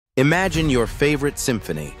Imagine your favorite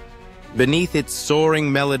symphony. Beneath its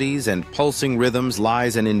soaring melodies and pulsing rhythms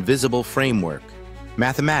lies an invisible framework,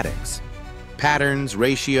 mathematics. Patterns,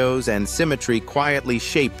 ratios, and symmetry quietly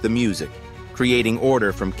shape the music, creating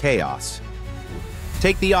order from chaos.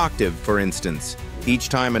 Take the octave, for instance. Each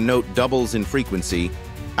time a note doubles in frequency,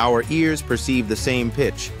 our ears perceive the same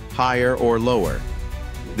pitch, higher or lower.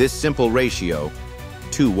 This simple ratio,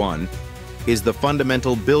 2:1, is the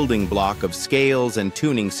fundamental building block of scales and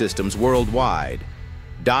tuning systems worldwide.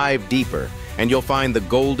 Dive deeper, and you'll find the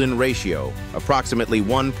golden ratio, approximately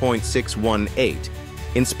 1.618,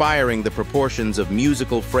 inspiring the proportions of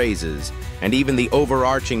musical phrases and even the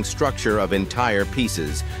overarching structure of entire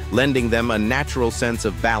pieces, lending them a natural sense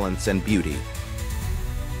of balance and beauty.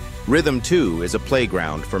 Rhythm, too, is a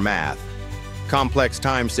playground for math. Complex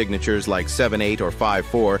time signatures like 7/8 or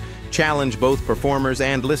 5/4 challenge both performers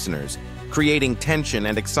and listeners, creating tension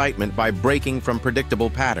and excitement by breaking from predictable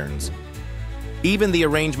patterns. Even the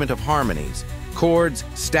arrangement of harmonies, chords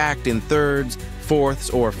stacked in thirds, fourths,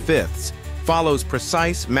 or fifths, follows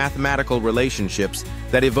precise mathematical relationships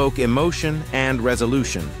that evoke emotion and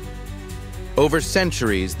resolution. Over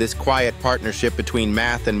centuries, this quiet partnership between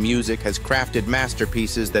math and music has crafted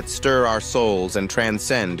masterpieces that stir our souls and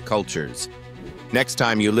transcend cultures. Next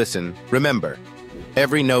time you listen, remember,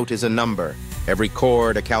 every note is a number, every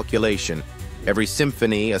chord a calculation, every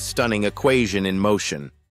symphony a stunning equation in motion.